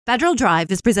Federal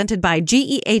Drive is presented by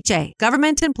GEHA,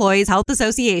 Government Employees Health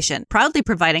Association, proudly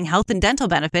providing health and dental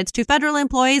benefits to federal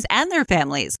employees and their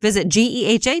families. Visit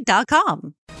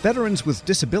GEHA.com. Veterans with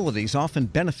disabilities often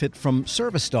benefit from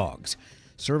service dogs.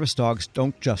 Service dogs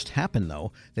don't just happen,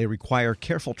 though. They require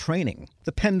careful training.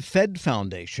 The PenFed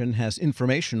Foundation has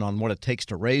information on what it takes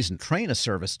to raise and train a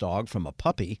service dog from a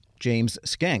puppy. James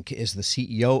Skank is the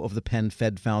CEO of the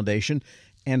PenFed Foundation.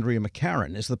 Andrea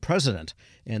McCarran is the president,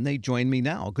 and they join me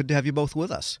now. Good to have you both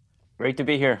with us. Great to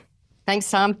be here.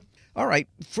 Thanks, Tom. All right.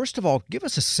 First of all, give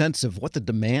us a sense of what the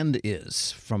demand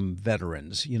is from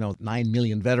veterans. 9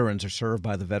 million veterans are served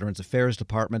by the Veterans Affairs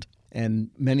Department, and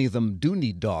many of them do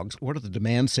need dogs. What are the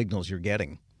demand signals you're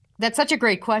getting? That's such a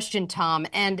great question, Tom.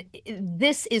 And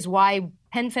this is why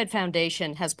PenFed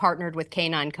Foundation has partnered with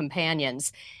Canine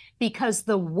Companions, because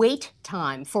the wait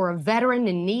time for a veteran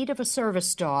in need of a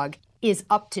service dog is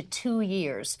up to 2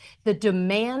 years. The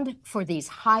demand for these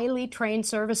highly trained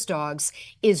service dogs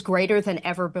is greater than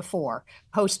ever before.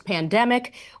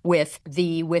 Post-pandemic, with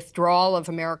the withdrawal of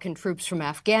American troops from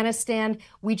Afghanistan,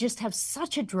 we just have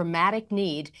such a dramatic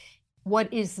need.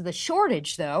 What is the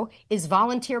shortage, though, is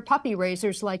volunteer puppy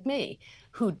raisers like me,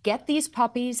 who get these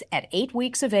puppies at 8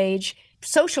 weeks of age,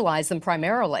 socialize them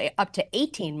primarily up to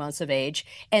 18 months of age,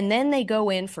 and then they go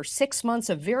in for 6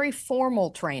 months of very formal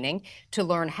training to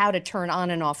learn how to turn on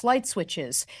and off light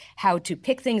switches, how to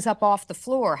pick things up off the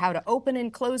floor, how to open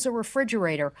and close a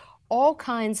refrigerator, all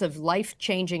kinds of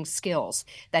life-changing skills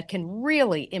that can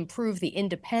really improve the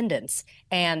independence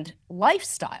and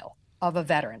lifestyle of a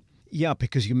veteran. Yeah,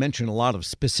 because you mentioned a lot of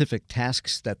specific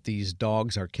tasks that these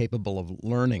dogs are capable of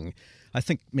learning. I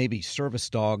think maybe service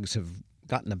dogs have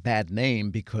gotten a bad name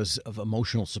because of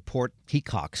emotional support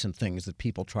peacocks and things that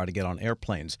people try to get on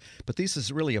airplanes. But this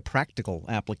is really a practical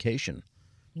application.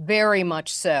 Very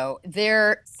much so.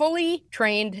 Their fully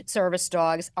trained service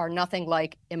dogs are nothing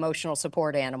like emotional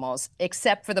support animals,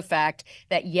 except for the fact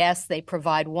that, yes, they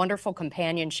provide wonderful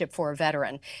companionship for a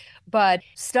veteran. But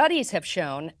studies have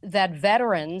shown that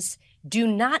veterans do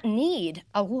not need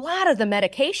a lot of the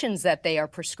medications that they are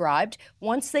prescribed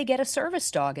once they get a service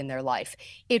dog in their life.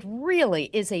 It really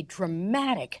is a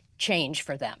dramatic change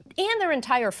for them and their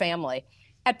entire family.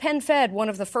 At PenFed, one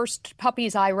of the first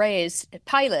puppies I raised,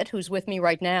 Pilot, who's with me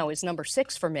right now, is number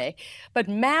 6 for me. But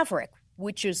Maverick,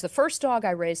 which is the first dog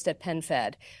I raised at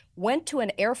PenFed, went to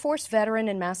an Air Force veteran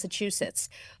in Massachusetts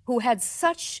who had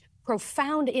such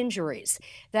profound injuries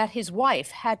that his wife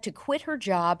had to quit her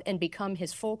job and become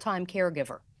his full-time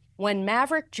caregiver. When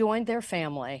Maverick joined their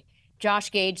family,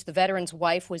 Josh Gage, the veteran's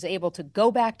wife, was able to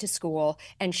go back to school,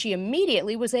 and she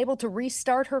immediately was able to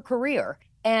restart her career.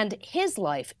 And his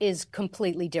life is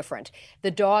completely different. The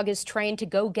dog is trained to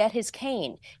go get his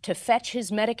cane, to fetch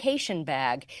his medication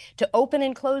bag, to open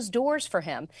and close doors for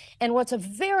him. And what's a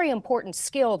very important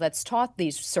skill that's taught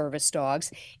these service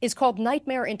dogs is called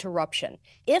nightmare interruption.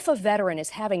 If a veteran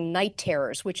is having night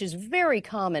terrors, which is very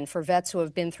common for vets who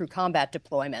have been through combat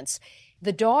deployments,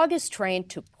 the dog is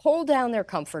trained to pull down their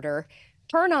comforter,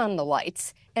 turn on the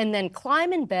lights, and then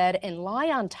climb in bed and lie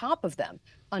on top of them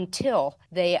until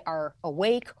they are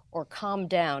awake or calmed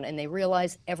down and they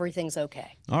realize everything's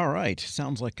okay. All right.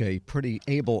 Sounds like a pretty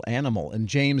able animal. And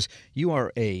James, you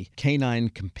are a Canine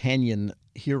Companion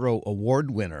Hero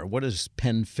Award winner. What is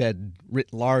PenFed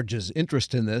writ large's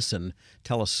interest in this? And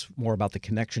tell us more about the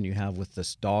connection you have with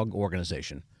this dog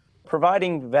organization.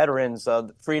 Providing veterans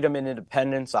freedom and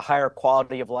independence, a higher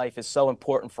quality of life is so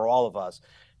important for all of us.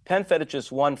 PenFed is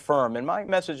just one firm, and my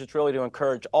message is really to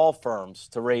encourage all firms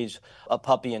to raise a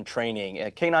puppy in training.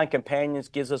 Canine Companions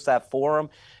gives us that forum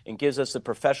and gives us the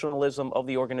professionalism of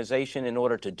the organization in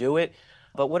order to do it.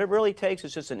 But what it really takes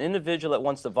is just an individual that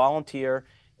wants to volunteer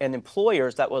and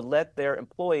employers that would let their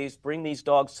employees bring these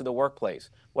dogs to the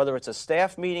workplace. Whether it's a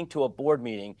staff meeting to a board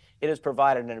meeting, it has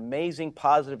provided an amazing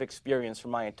positive experience for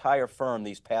my entire firm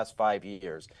these past 5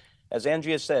 years. As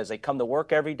Andrea says, they come to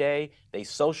work every day, they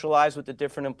socialize with the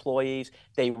different employees,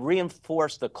 they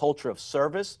reinforce the culture of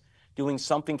service, doing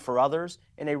something for others,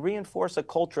 and they reinforce a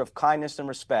culture of kindness and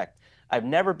respect. I've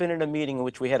never been in a meeting in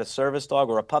which we had a service dog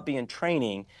or a puppy in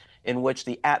training in which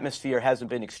the atmosphere hasn't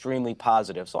been extremely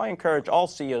positive. So I encourage all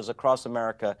CEOs across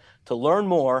America to learn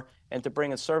more and to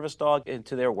bring a service dog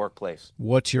into their workplace.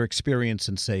 What's your experience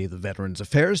in, say, the Veterans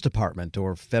Affairs Department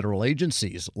or federal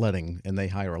agencies letting, and they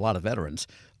hire a lot of veterans,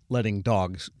 letting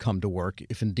dogs come to work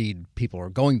if indeed people are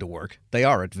going to work? They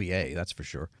are at VA, that's for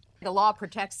sure. The law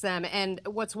protects them. And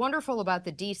what's wonderful about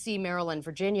the D.C., Maryland,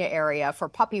 Virginia area for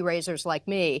puppy raisers like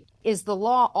me is the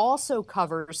law also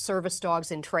covers service dogs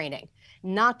in training,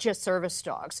 not just service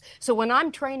dogs. So when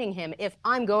I'm training him, if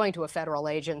I'm going to a federal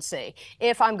agency,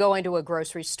 if I'm going to a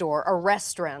grocery store, a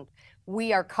restaurant,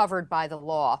 we are covered by the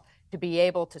law to be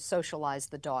able to socialize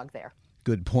the dog there.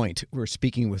 Good point. We're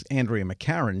speaking with Andrea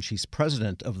McCarran. She's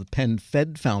president of the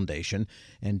PenFed Foundation,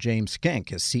 and James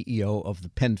Schenck is CEO of the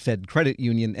PenFed Credit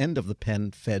Union and of the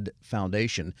PenFed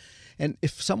Foundation. And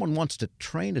if someone wants to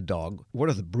train a dog, what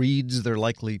are the breeds they're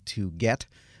likely to get,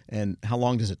 and how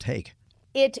long does it take?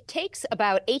 It takes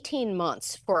about 18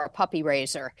 months for a puppy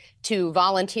raiser to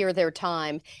volunteer their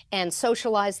time and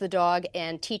socialize the dog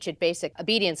and teach it basic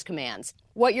obedience commands.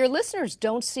 What your listeners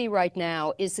don't see right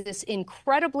now is this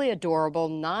incredibly adorable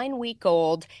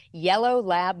 9-week-old yellow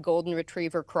lab golden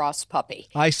retriever cross puppy.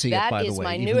 I see it, by the way. That is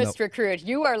my newest recruit.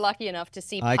 You are lucky enough to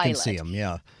see Pilot. I can see him,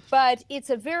 yeah. But it's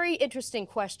a very interesting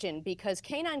question because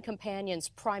Canine Companions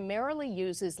primarily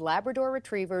uses Labrador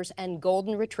retrievers and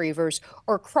golden retrievers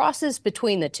or crosses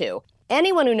between the two.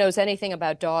 Anyone who knows anything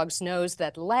about dogs knows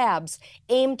that labs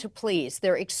aim to please.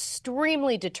 They're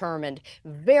extremely determined,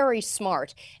 very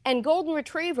smart. And golden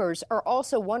retrievers are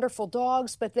also wonderful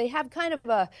dogs, but they have kind of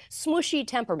a smooshy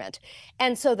temperament.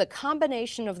 And so the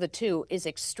combination of the two is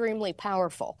extremely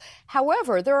powerful.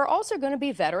 However, there are also going to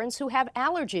be veterans who have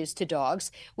allergies to dogs,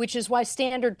 which is why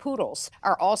standard poodles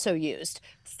are also used.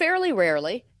 Fairly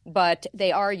rarely, but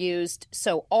they are used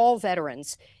so all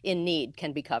veterans in need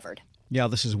can be covered. Yeah,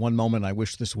 this is one moment I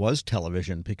wish this was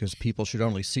television because people should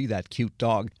only see that cute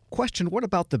dog. Question, what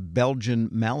about the Belgian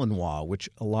Malinois, which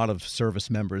a lot of service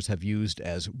members have used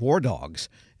as war dogs,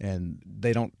 and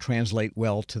they don't translate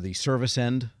well to the service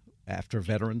end after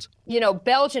veterans? You know,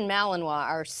 Belgian Malinois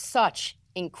are such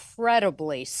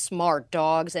incredibly smart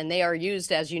dogs, and they are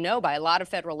used, as you know, by a lot of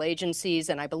federal agencies,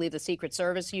 and I believe the Secret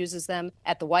Service uses them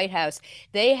at the White House.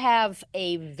 They have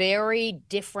a very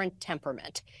different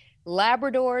temperament.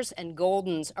 Labradors and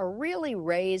Goldens are really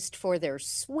raised for their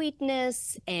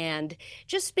sweetness and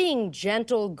just being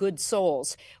gentle, good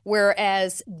souls,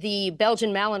 whereas the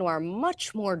Belgian Malinois are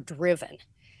much more driven,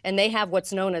 and they have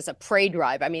what's known as a prey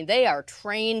drive. I mean, they are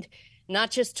trained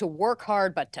not just to work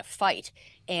hard, but to fight.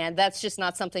 And that's just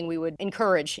not something we would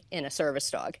encourage in a service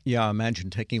dog. Yeah,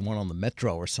 imagine taking one on the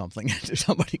metro or something.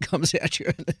 Somebody comes at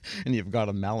you and you've got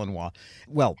a Malinois.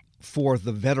 Well, for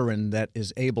the veteran that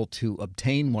is able to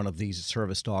obtain one of these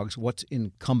service dogs, what's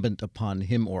incumbent upon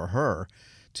him or her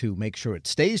to make sure it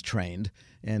stays trained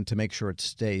and to make sure it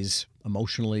stays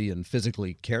emotionally and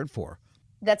physically cared for?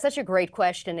 That's such a great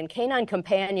question. And Canine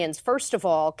Companions, first of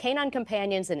all, Canine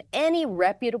Companions and any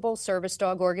reputable service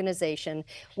dog organization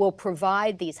will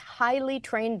provide these highly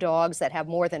trained dogs that have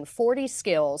more than 40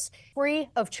 skills free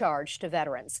of charge to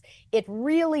veterans. It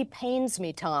really pains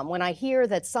me, Tom, when I hear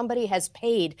that somebody has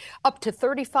paid up to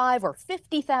 $35,000 or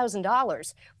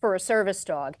 $50,000 for a service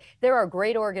dog. There are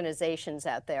great organizations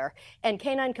out there. And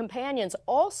Canine Companions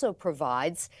also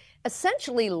provides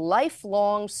essentially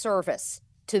lifelong service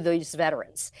to these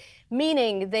veterans,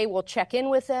 meaning they will check in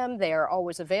with them. They are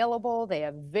always available. They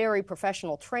have very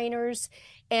professional trainers,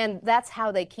 and that's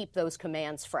how they keep those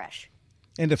commands fresh.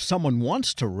 And if someone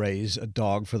wants to raise a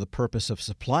dog for the purpose of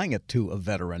supplying it to a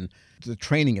veteran, the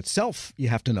training itself you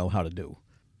have to know how to do.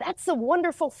 That's the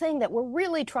wonderful thing that we're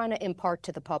really trying to impart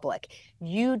to the public.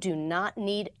 You do not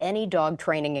need any dog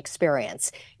training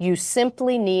experience. You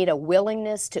simply need a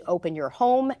willingness to open your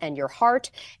home and your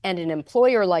heart, and an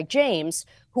employer like James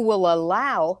who will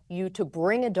allow you to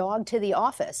bring a dog to the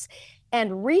office.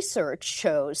 And research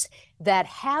shows that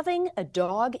having a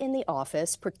dog in the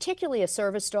office, particularly a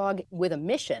service dog with a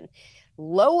mission,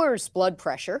 lowers blood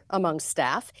pressure among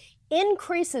staff,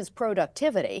 increases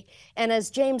productivity, and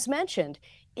as James mentioned,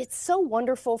 it's so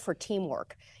wonderful for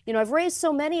teamwork. You know, I've raised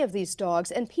so many of these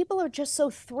dogs, and people are just so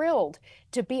thrilled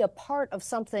to be a part of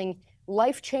something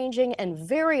life-changing and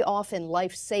very often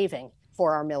life-saving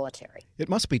for our military. It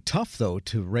must be tough, though,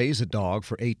 to raise a dog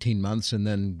for 18 months and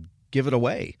then give it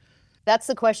away. That's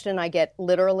the question I get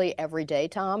literally every day,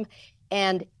 Tom.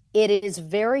 And it is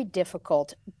very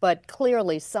difficult, but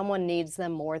clearly someone needs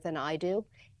them more than I do.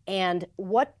 And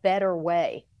what better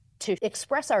way to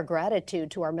express our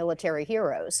gratitude to our military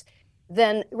heroes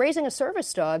than raising a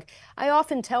service dog? I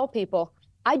often tell people,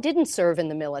 I didn't serve in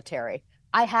the military.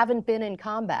 I haven't been in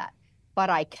combat, but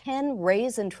I can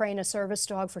raise and train a service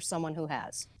dog for someone who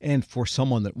has. And for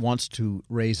someone that wants to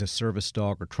raise a service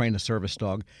dog or train a service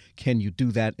dog, can you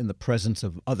do that in the presence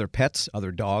of other pets,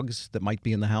 other dogs that might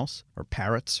be in the house, or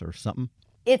parrots or something?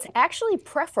 It's actually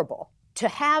preferable to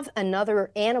have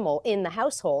another animal in the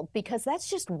household, because that's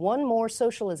just one more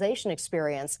socialization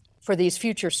experience for these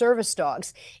future service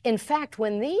dogs. In fact,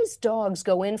 when these dogs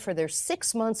go in for their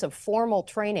 6 months of formal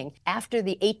training after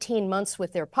the 18 months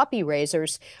with their puppy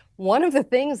raisers, one of the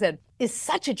things that is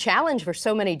such a challenge for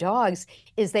so many dogs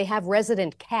is they have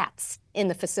resident cats in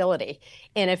the facility.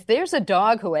 And if there's a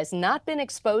dog who has not been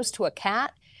exposed to a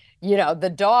cat,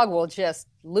 the dog will just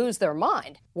lose their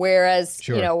mind. Whereas,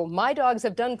 Sure. my dogs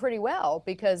have done pretty well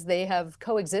because they have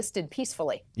coexisted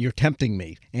peacefully. You're tempting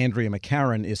me. Andrea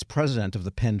McCarran is president of the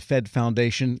Penn Fed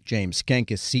Foundation. James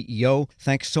Schenck is CEO.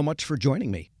 Thanks so much for joining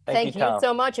me. Thank you Tom.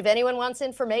 so much. If anyone wants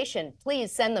information,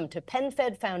 please send them to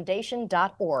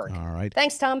PennFedFoundation.org. All right.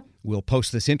 Thanks, Tom. We'll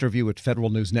post this interview at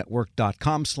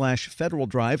federalnewsnetwork.com/Federal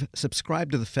Drive.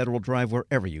 Subscribe to the Federal Drive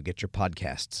wherever you get your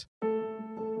podcasts.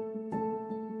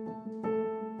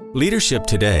 Leadership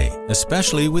today,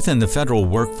 especially within the federal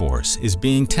workforce, is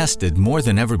being tested more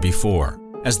than ever before.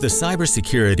 As the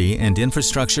Cybersecurity and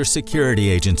Infrastructure Security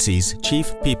Agency's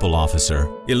Chief People Officer,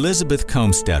 Elizabeth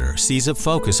Comstetter sees a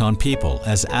focus on people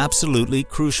as absolutely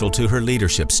crucial to her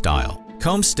leadership style.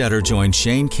 Comstetter joined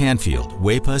Shane Canfield,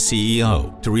 WEPA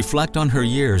CEO, to reflect on her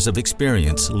years of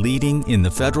experience leading in the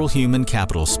federal human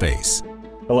capital space.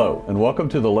 Hello, and welcome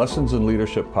to the Lessons in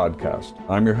Leadership podcast.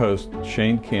 I'm your host,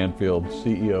 Shane Canfield,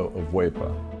 CEO of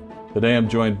WEPA. Today I'm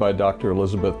joined by Dr.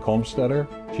 Elizabeth Comstetter,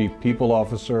 Chief People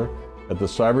Officer at the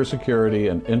Cybersecurity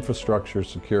and Infrastructure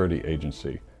Security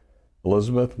Agency.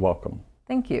 Elizabeth, welcome.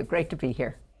 Thank you. Great to be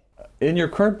here. In your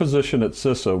current position at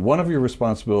CISA, one of your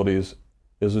responsibilities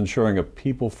is ensuring a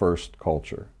people-first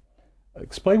culture.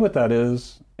 Explain what that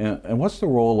is, and what's the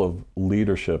role of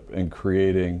leadership in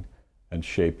creating and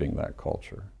shaping that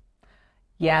culture?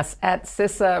 Yes, at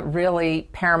CISA, really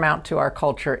paramount to our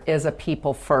culture is a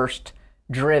people-first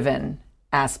driven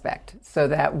aspect, so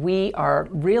that we are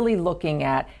really looking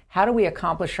at how do we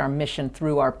accomplish our mission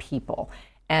through our people.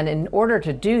 And in order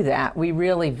to do that, we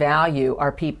really value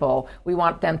our people. We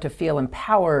want them to feel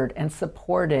empowered and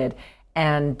supported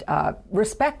and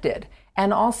respected,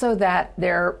 and also that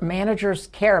their managers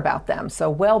care about them. So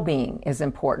well-being is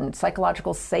important.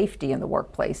 Psychological safety in the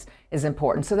workplace is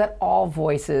important, so that all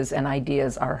voices and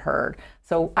ideas are heard.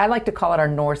 So I like to call it our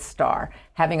North Star.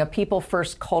 Having a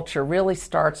people-first culture really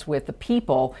starts with the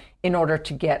people in order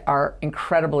to get our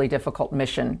incredibly difficult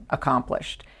mission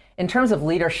accomplished. In terms of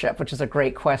leadership, which is a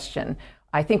great question,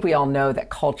 I think we all know that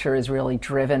culture is really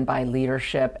driven by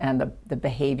leadership and the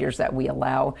behaviors that we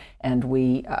allow and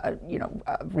we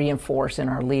reinforce in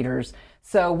our leaders.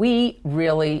 So we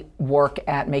really work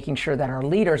at making sure that our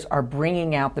leaders are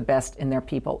bringing out the best in their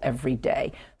people every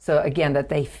day. So again, that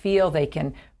they feel they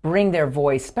can bring their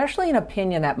voice, especially an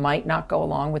opinion that might not go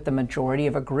along with the majority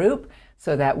of a group,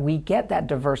 so that we get that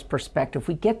diverse perspective,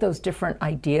 we get those different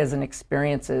ideas and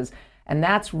experiences. And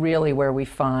that's really where we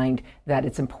find that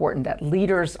it's important that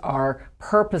leaders are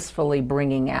purposefully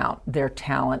bringing out their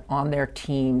talent on their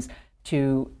teams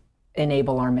to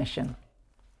enable our mission.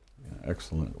 Yeah,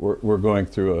 excellent. We're going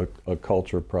through a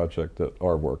culture project at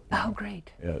our work now. Oh,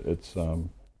 great. Yeah,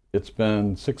 it's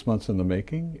been 6 months in the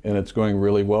making, and it's going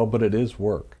really well, but it is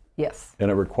work. Yes.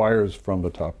 And it requires from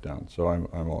the top down. So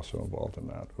I'm also involved in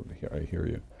that. I hear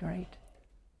you. Great.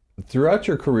 Throughout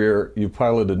your career, you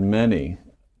piloted many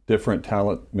different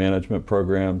talent management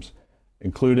programs,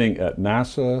 including at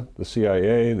NASA, the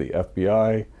CIA, the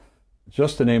FBI,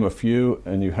 just to name a few,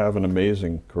 and you have an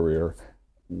amazing career.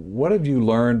 What have you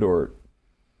learned, or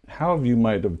how have you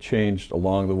might have changed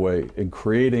along the way in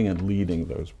creating and leading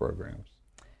those programs?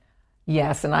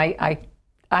 Yes, and I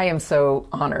am so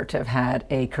honored to have had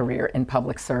a career in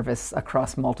public service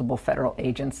across multiple federal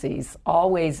agencies,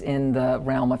 always in the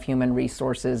realm of human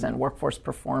resources and workforce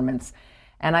performance.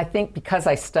 And I think because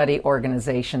I study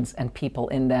organizations and people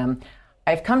in them,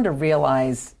 I've come to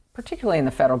realize, particularly in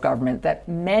the federal government, that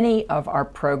many of our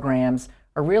programs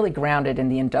are really grounded in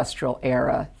the industrial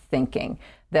era thinking,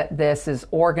 that this is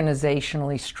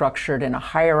organizationally structured in a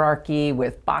hierarchy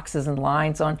with boxes and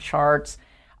lines on charts,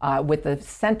 with the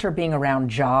center being around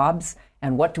jobs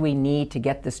and what do we need to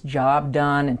get this job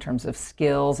done in terms of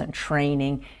skills and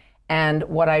training. And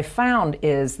what I found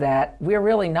is that we're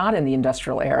really not in the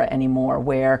industrial era anymore,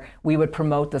 where we would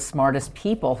promote the smartest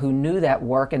people who knew that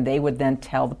work, and they would then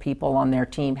tell the people on their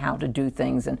team how to do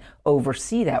things and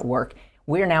oversee that work.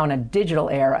 We're now in a digital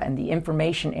era and the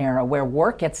information era, where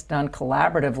work gets done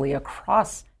collaboratively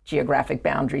across geographic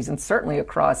boundaries and certainly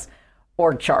across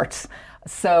org charts.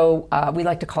 So we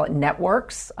like to call it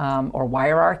networks or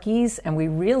hierarchies, and we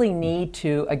really need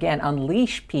to, again,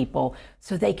 unleash people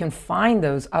so they can find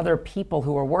those other people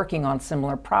who are working on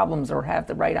similar problems or have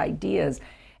the right ideas.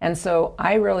 And so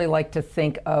I really like to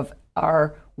think of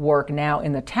our work now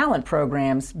in the talent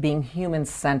programs being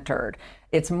human-centered.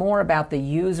 It's more about the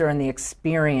user and the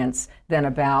experience than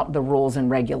about the rules and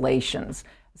regulations.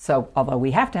 So although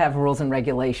we have to have rules and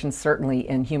regulations, certainly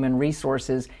in human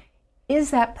resources,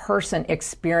 is that person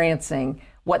experiencing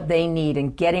what they need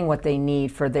and getting what they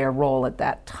need for their role at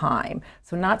that time?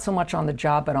 So not so much on the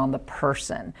job, but on the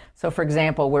person. So for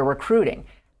example, we're recruiting.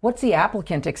 What's the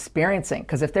applicant experiencing?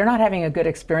 Because if they're not having a good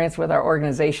experience with our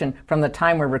organization from the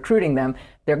time we're recruiting them,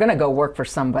 they're going to go work for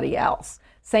somebody else.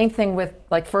 Same thing with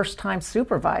like first-time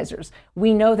supervisors.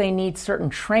 We know they need certain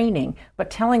training,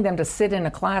 but telling them to sit in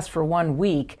a class for 1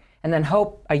 week and then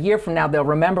hope a year from now they'll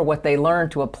remember what they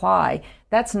learned to apply,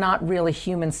 that's not really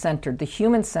human-centered. The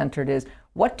human-centered is,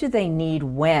 what do they need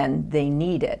when they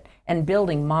need it? And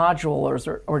building modules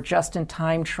or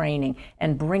just-in-time training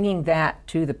and bringing that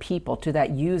to the people, to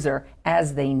that user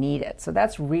as they need it. So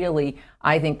that's really,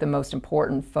 I think, the most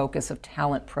important focus of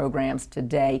talent programs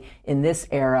today in this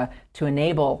era to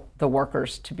enable the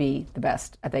workers to be the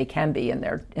best they can be in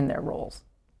their roles.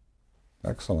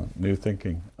 Excellent. New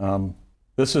thinking.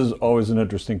 This is always an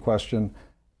interesting question.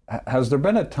 Has there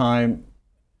been a time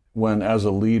when, as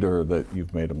a leader, that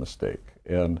you've made a mistake?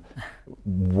 And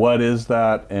what is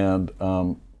that? And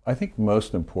I think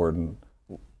most important,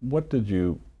 what did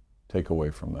you take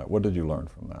away from that? What did you learn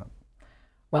from that?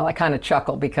 Well, I kind of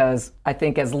chuckle because I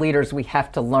think as leaders we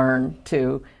have to learn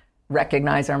to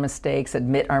recognize our mistakes,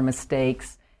 admit our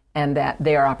mistakes, and that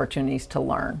they are opportunities to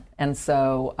learn. And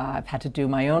so I've had to do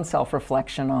my own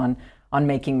self-reflection on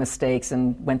making mistakes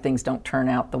and when things don't turn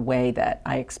out the way that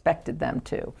I expected them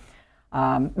to.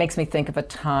 Makes me think of a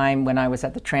time when I was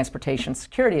at the Transportation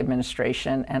Security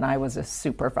Administration and I was a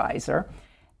supervisor,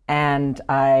 and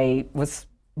I was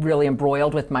really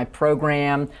embroiled with my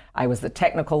program. I was the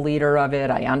technical leader of it.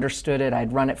 I understood it.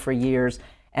 I'd run it for years,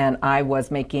 and I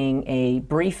was making a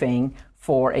briefing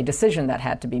for a decision that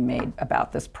had to be made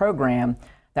about this program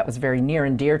that was very near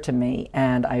and dear to me.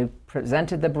 And I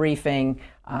presented the briefing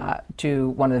to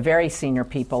one of the very senior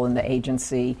people in the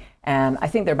agency, and I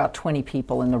think there are about 20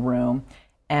 people in the room.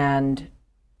 And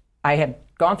I had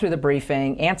gone through the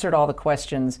briefing, answered all the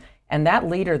questions, and that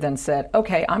leader then said,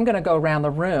 okay, I'm going to go around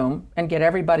the room and get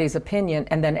everybody's opinion,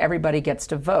 and then everybody gets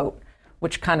to vote,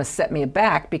 which kind of set me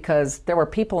aback because there were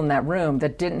people in that room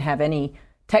that didn't have any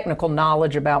technical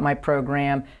knowledge about my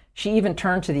program. She even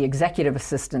turned to the executive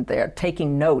assistant there,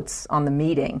 taking notes on the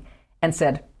meeting, and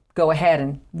said, go ahead,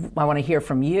 and I want to hear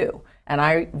from you. And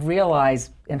I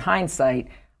realized, in hindsight,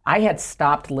 I had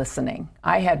stopped listening.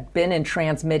 I had been in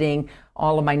transmitting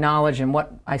all of my knowledge and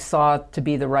what I saw to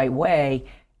be the right way,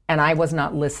 and I was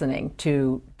not listening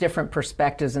to different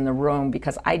perspectives in the room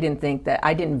because I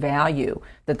didn't value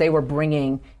that they were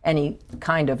bringing any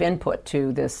kind of input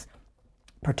to this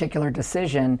particular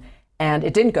decision. And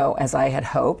it didn't go as I had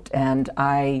hoped, and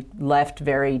I left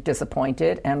very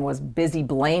disappointed and was busy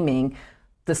blaming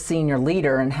the senior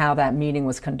leader and how that meeting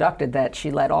was conducted, that she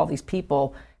let all these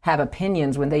people have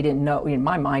opinions when they didn't know, in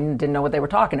my mind, didn't know what they were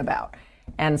talking about.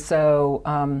 And so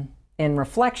in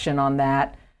reflection on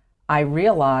that, I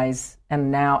realize,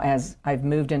 and now as I've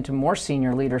moved into more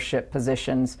senior leadership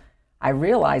positions, I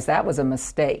realize that was a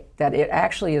mistake, that it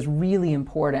actually is really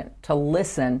important to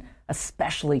listen,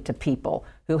 especially to people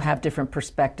who have different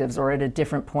perspectives or at a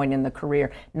different point in the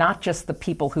career, not just the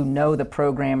people who know the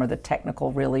program or the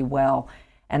technical really well.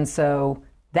 And so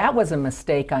that was a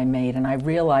mistake I made, and I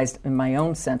realized in my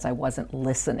own sense I wasn't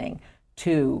listening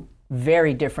to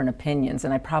very different opinions,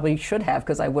 and I probably should have,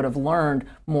 because I would have learned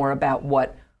more about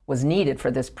what was needed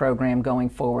for this program going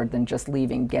forward than just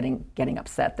leaving getting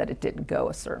upset that it didn't go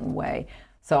a certain way.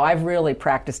 So I've really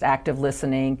practiced active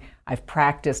listening. I've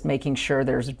practiced making sure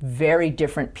there's very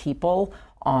different people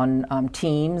on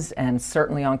teams and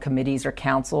certainly on committees or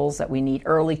councils, that we need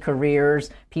early careers,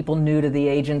 people new to the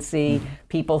agency,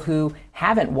 people who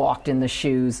haven't walked in the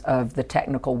shoes of the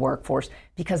technical workforce,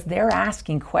 because they're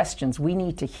asking questions we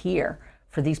need to hear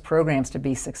for these programs to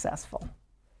be successful.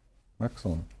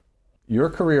 Excellent. Your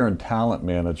career in talent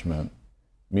management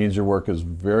means your work is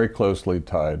very closely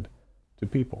tied to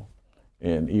people.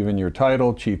 And even your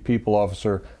title, Chief People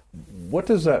Officer, what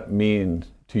does that mean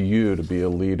to you to be a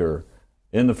leader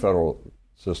in the federal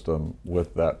system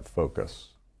with that focus?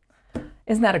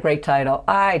 Isn't that a great title?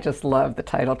 I just love the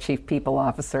title Chief People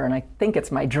Officer, and I think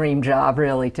it's my dream job,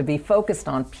 really, to be focused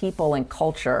on people and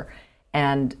culture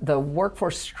and the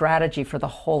workforce strategy for the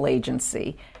whole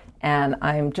agency. And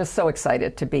I'm just so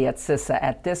excited to be at CISA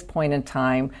at this point in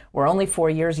time. We're only 4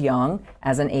 years young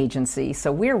as an agency,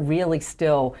 so we're really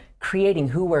still creating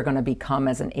who we're going to become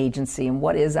as an agency and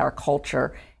what is our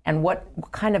culture and what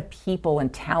kind of people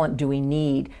and talent do we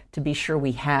need to be sure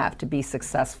we have to be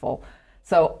successful.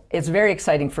 So it's very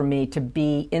exciting for me to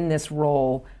be in this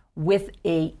role with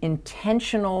a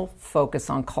intentional focus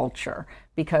on culture,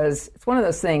 because it's one of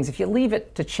those things, if you leave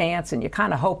it to chance and you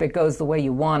kind of hope it goes the way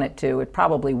you want it to, it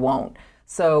probably won't.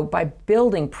 So by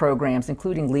building programs,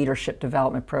 including leadership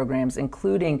development programs,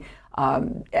 including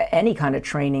any kind of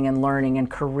training and learning and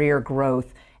career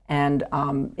growth and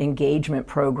engagement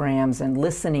programs and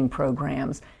listening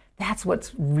programs, that's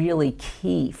what's really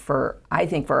key I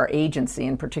think, for our agency,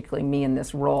 and particularly me in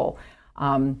this role.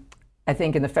 I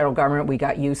think in the federal government, we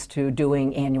got used to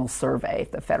doing annual survey,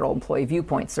 the Federal Employee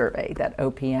Viewpoint Survey that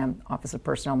OPM, Office of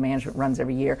Personnel Management, runs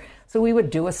every year. So we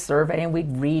would do a survey and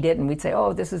we'd read it and we'd say,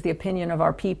 oh, this is the opinion of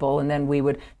our people. And then we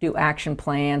would do action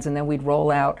plans, and then we'd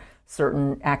roll out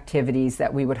certain activities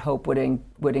that we would hope would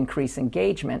increase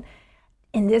engagement.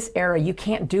 In this era, you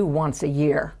can't do once a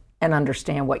year and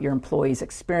understand what your employees'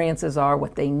 experiences are,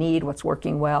 what they need, what's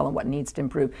working well, and what needs to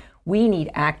improve. We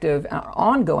need active,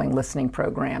 ongoing listening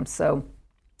programs. So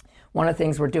one of the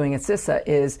things we're doing at CISA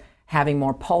is having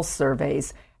more pulse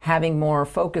surveys, having more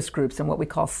focus groups and what we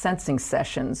call sensing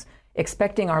sessions,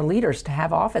 expecting our leaders to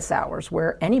have office hours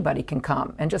where anybody can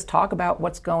come and just talk about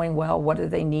what's going well, what do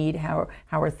they need, how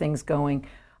are things going,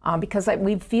 because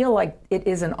we feel like it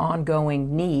is an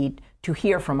ongoing need to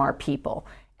hear from our people.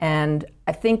 And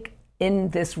I think in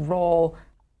this role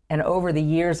and over the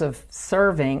years of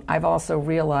serving, I've also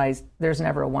realized there's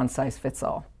never a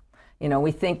one-size-fits-all. You know,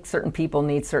 we think certain people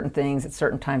need certain things at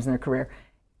certain times in their career.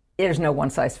 There's no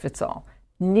one-size-fits-all.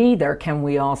 Neither can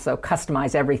we also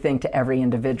customize everything to every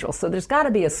individual. So there's got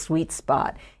to be a sweet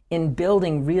spot in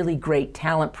building really great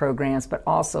talent programs, but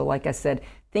also, like I said,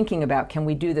 thinking about, can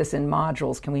we do this in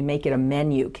modules? Can we make it a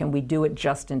menu? Can we do it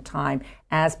just in time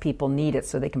as people need it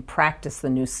so they can practice the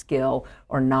new skill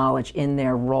or knowledge in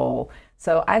their role?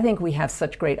 So I think we have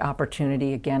such great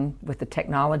opportunity, again, with the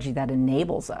technology that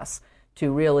enables us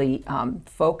to really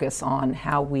focus on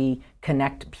how we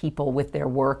connect people with their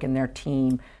work and their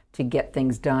team to get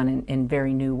things done in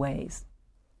very new ways.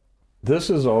 This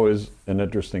is always an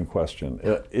interesting question.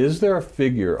 Is there a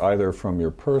figure, either from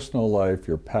your personal life,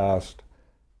 your past,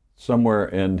 somewhere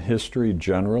in history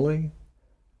generally,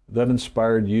 that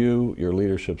inspired you, your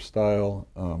leadership style,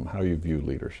 how you view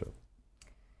leadership?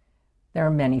 There are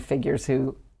many figures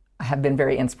who have been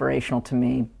very inspirational to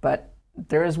me, but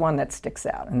there is one that sticks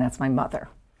out, and that's my mother,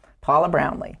 Paula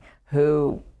Brownlee,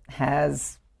 who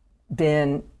has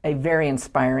been a very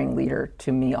inspiring leader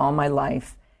to me all my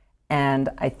life. And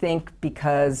I think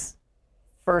because,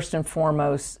 first and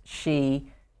foremost,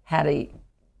 she had a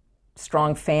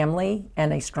strong family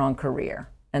and a strong career.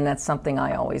 And that's something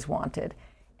I always wanted.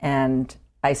 And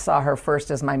I saw her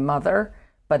first as my mother,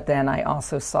 but then I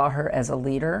also saw her as a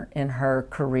leader in her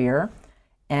career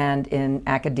and in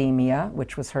academia,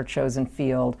 which was her chosen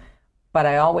field. But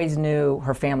I always knew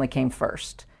her family came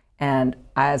first. And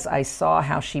as I saw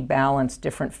how she balanced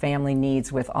different family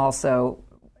needs with also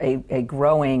a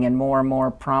growing and more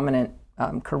prominent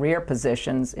career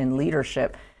positions in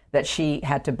leadership, that she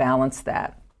had to balance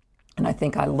that. And I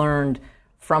think I learned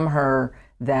from her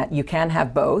that you can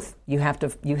have both. You have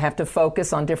to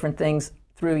focus on different things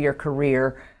through your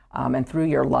career and through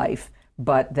your life,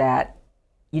 but that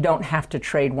you don't have to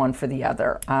trade one for the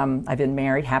other. I've been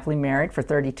happily married for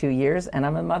 32 years, and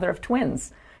I'm a mother of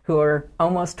twins who are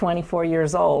almost 24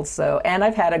 years old. And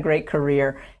I've had a great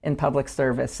career in public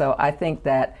service. So I think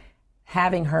that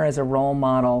having her as a role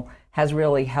model has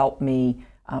really helped me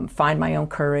find my own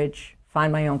courage,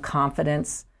 find my own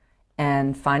confidence,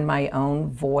 and find my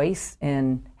own voice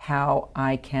in how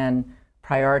I can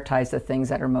prioritize the things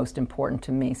that are most important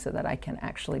to me so that I can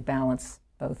actually balance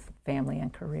both family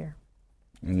and career.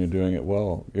 And you're doing it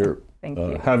well. Thank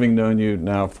you. Having known you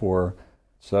now for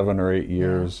 7 or 8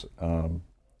 years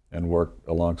and worked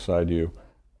alongside you,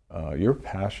 your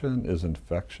passion is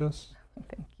infectious.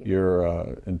 Thank you.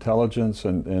 Your intelligence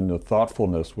and the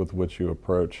thoughtfulness with which you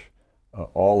approach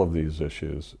all of these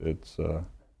issues, it's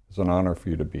an honor for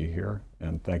you to be here,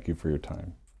 and thank you for your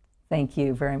time. Thank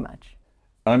you very much.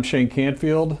 I'm Shane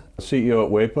Canfield, CEO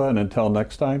at WEPA, and until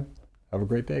next time, have a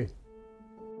great day.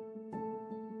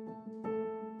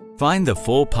 Find the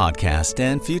full podcast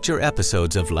and future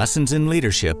episodes of Lessons in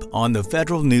Leadership on the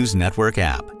Federal News Network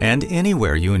app and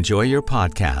anywhere you enjoy your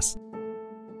podcasts.